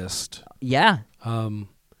Toughest. Yeah.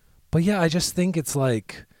 But yeah, I just think it's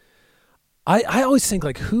like, I always think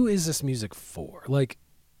like, who is this music for? Like,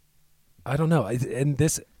 I don't know, and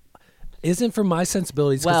this isn't for my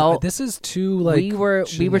sensibilities. Well, this is too like we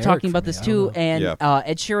were talking about this too, and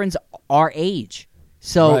Ed Sheeran's our age,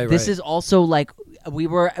 so this is also like we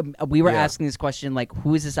were asking this question like,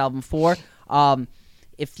 who is this album for?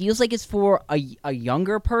 It feels like it's for a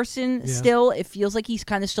younger person still. It feels like he's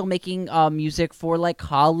kind of still making music for like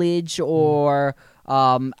college or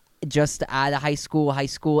just at a high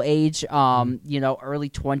school age, you know,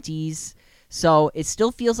 early 20s. So it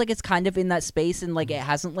still feels like it's kind of in that space, and like it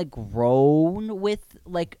hasn't like grown with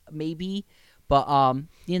like maybe But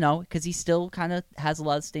because he still kind of has a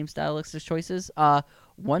lot of same stylistic choices.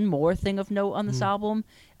 One more thing of note on this album,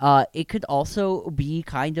 it could also be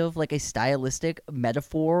kind of like a stylistic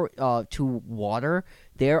metaphor to water.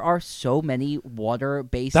 There are so many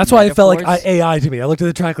water-based That's why metaphors. it felt like AI to me. I looked at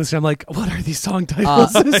the track list and I'm like, what are these song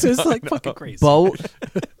titles? This is like fucking crazy. Boat.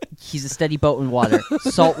 He's a steady boat in water.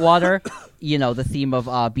 Salt water, the theme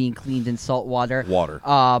of being cleaned in salt water.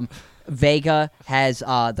 Water. Vega has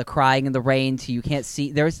the crying in the rain, so you can't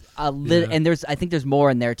see. There's and I think there's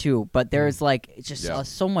more in there too. But there's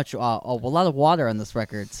so much, a lot of water on this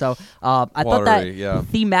record. So I thought that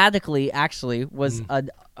thematically actually was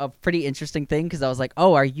a pretty interesting thing, because I was like,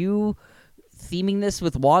 oh, are you theming this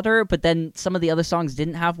with water? But then some of the other songs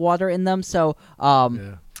didn't have water in them, so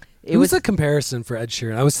it was a comparison for Ed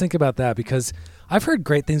Sheeran. I was thinking about that because I've heard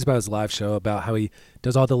great things about his live show, about how he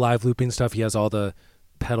does all the live looping stuff. He has all the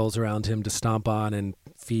pedals around him to stomp on and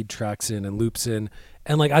feed tracks in and loops in.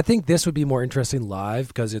 And I think this would be more interesting live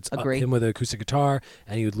because it's him with an acoustic guitar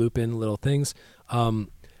and he would loop in little things. I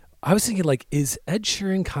was thinking, is Ed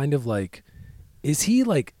Sheeran kind of is he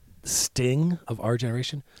Sting of our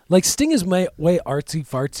generation? Sting is way artsy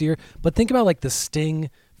fartsier, but think about the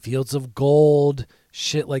Sting Fields of Gold,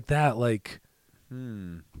 shit like that.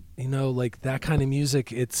 That kind of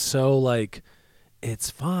music. It's so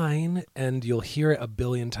it's fine and you'll hear it a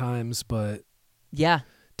billion times, but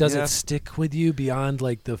does it stick with you beyond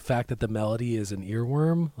the fact that the melody is an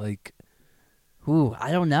earworm? Ooh,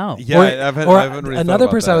 I don't know. Yeah, I haven't really another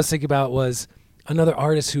thought person about I was thinking about was another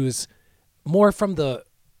artist who's more from the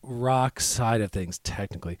rock side of things,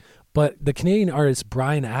 technically, but the Canadian artist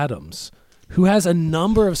Bryan Adams, who has a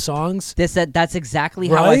number of songs. That's exactly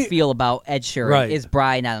how I feel about Ed Sheeran, is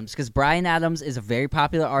Bryan Adams. Because Bryan Adams is a very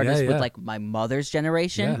popular artist with my mother's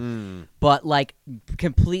generation. But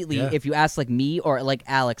completely, if you ask me or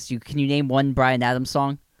Alex, can you name one Bryan Adams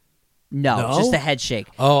song? No, just a head shake.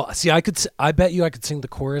 Oh, see, I bet you I could sing the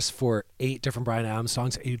chorus for 8 different Bryan Adams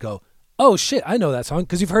songs, and you'd go, oh shit, I know that song,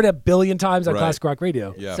 because you've heard it a billion times on classic rock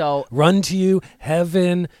radio. Yeah. So Run to You,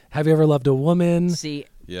 Heaven, Have You Ever Loved a Woman? See,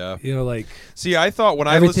 yeah, see, I thought when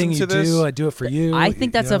I listened to this, I do it for you. I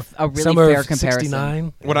think that's a really Summer fair of comparison.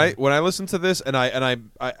 69. When I listened to this, and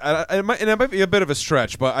it might be a bit of a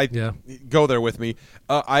stretch, but go there with me.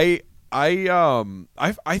 I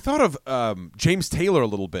thought of James Taylor a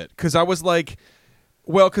little bit, because I was like,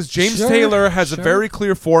 well, because James Taylor has a very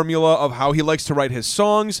clear formula of how he likes to write his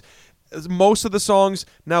songs. Most of the songs.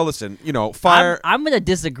 Now listen, Fire. I'm going to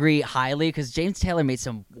disagree highly, because James Taylor made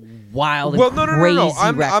some wild, no. records.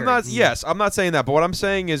 I'm not. Yes, I'm not saying that. But what I'm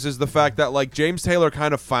saying is the fact that James Taylor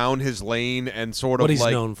kind of found his lane and sort of what he's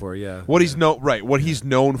known for. Yeah. What he's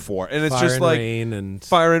known for, and it's Fire just and Rain and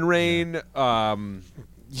Fire and Rain. I'm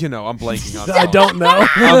blanking on. I don't know.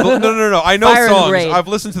 No. I know Fire songs. Rain, I've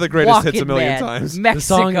listened to the greatest Walking hits a million Man, times.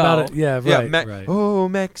 Mexico. The song about it. Right. Oh,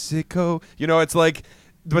 Mexico. It's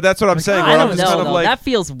but that's what I'm saying. I don't I'm know. just kind of that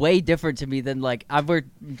feels way different to me than we're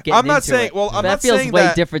getting I'm not into saying. it. Well, I'm that not feels saying way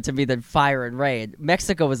that. different to me than Fire and Rain.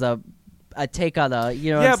 Mexico was a take on a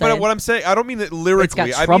but what I'm saying, I don't mean it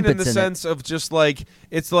lyrically. I mean in the sense of just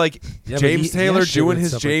it's James Taylor doing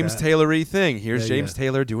his James Taylor-y thing. Here's James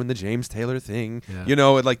Taylor doing the James Taylor thing. Yeah.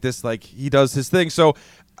 He does his thing. So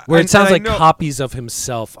where it sounds like copies of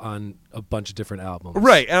himself on a bunch of different albums.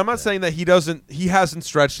 Right. And I'm not saying that he hasn't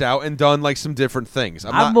stretched out and done some different things.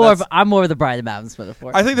 I'm more of the Bryan Adams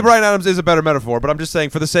metaphor. I think the Bryan Adams is a better metaphor, but I'm just saying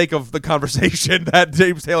for the sake of the conversation that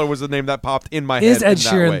James Taylor was the name that popped in my head. Is Ed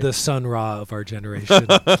Sheeran the Sun Ra of our generation?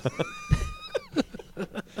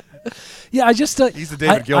 Yeah, I just he's the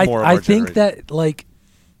David Gilmour of our think generation. that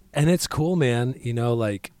and it's cool, man.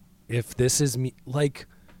 If this is me,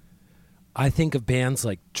 I think of bands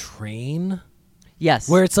like Train. Yes.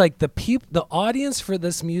 Where it's the audience for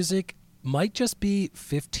this music might just be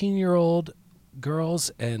 15-year-old girls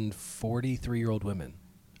and 43-year-old women.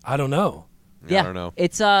 I don't know. Yeah. I don't know.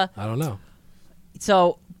 It's I don't know.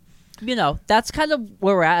 So, that's kind of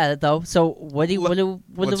where we're at it, though. So what's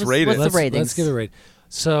the ratings? Let's give it a rate.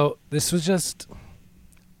 So this was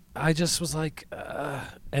I just was and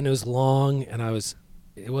it was long, and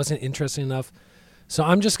it wasn't interesting enough. So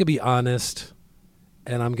I'm just gonna be honest,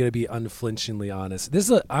 and I'm gonna be unflinchingly honest.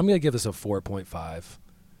 I'm gonna give this a 4.5.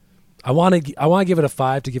 I want to give it a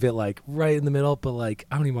 5 to give it right in the middle, but I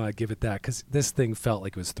don't even want to give it that, because this thing felt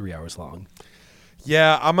like it was 3 hours long.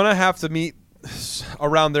 Yeah, I'm gonna have to meet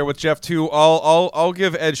around there with Jeff too. I'll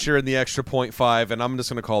give Ed Sheeran the extra 0.5, and I'm just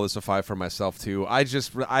gonna call this a 5 for myself too. I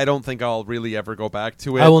don't think I'll really ever go back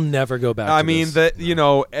to it. I will never go back. I mean that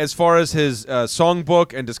as far as his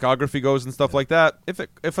songbook and discography goes and stuff like that,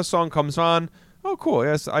 if a song comes on, oh, cool.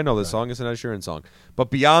 Yes, I know this song. It's an Ed Sheeran song.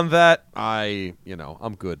 But beyond that, I'm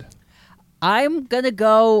good. I'm gonna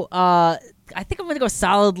go. I think I'm gonna go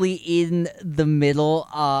solidly in the middle.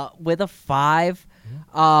 With a 5.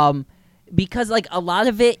 Because like a lot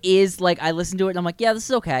of it is like I listen to it and I'm like, yeah, this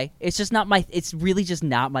is okay. It's just not my. It's really just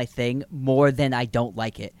not my thing. More than I don't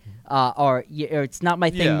like it. Or it's not my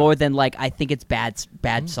thing more than like I think it's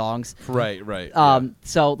bad songs. Right.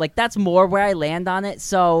 So like that's more where I land on it.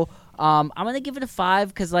 So I'm gonna give it a 5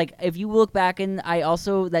 because like if you look back and I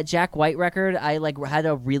also that Jack White record I like had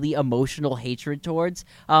a really emotional hatred towards.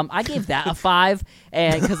 I gave that a 5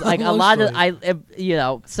 and because like a lot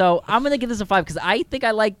of so I'm gonna give this a 5 because I think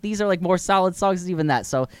I like these are like more solid songs than even that.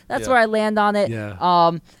 So that's where I land on it.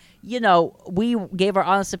 Yeah. We gave our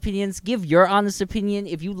honest opinions. Give your honest opinion.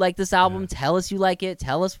 If you like this album, tell us you like it.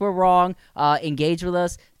 Tell us we're wrong. Engage with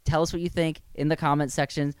us. Tell us what you think in the comment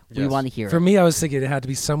section. We want to hear it. For me, I was thinking it had to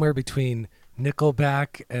be somewhere between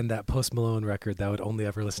Nickelback and that Post Malone record that I would only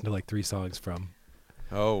ever listen to like 3 songs from.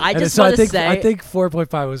 Oh. I just want to say... I think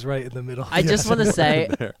 4.5 was right in the middle. I just want to say...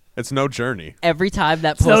 It's No Journey. Every time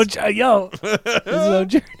that It's No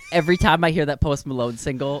Journey. Every time I hear that Post Malone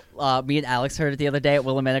single, me and Alex heard it the other day at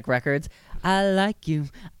Willamette Records. I like you.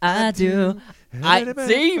 I do. I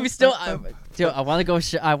see you still... I want to go.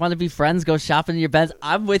 I want to be friends. Go shopping in your Benz.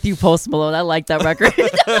 I'm with you, Post Malone. I like that record.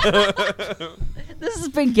 This has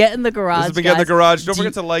been Get in the Garage. Don't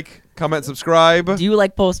forget to like, comment, subscribe. Do you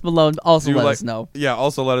like Post Malone? Also, let us know. Yeah,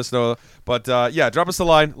 also let us know. But drop us a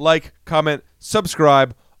line. Like, comment,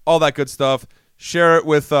 subscribe, all that good stuff. Share it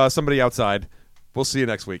with somebody outside. We'll see you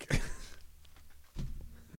next week.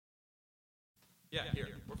 Yeah, here.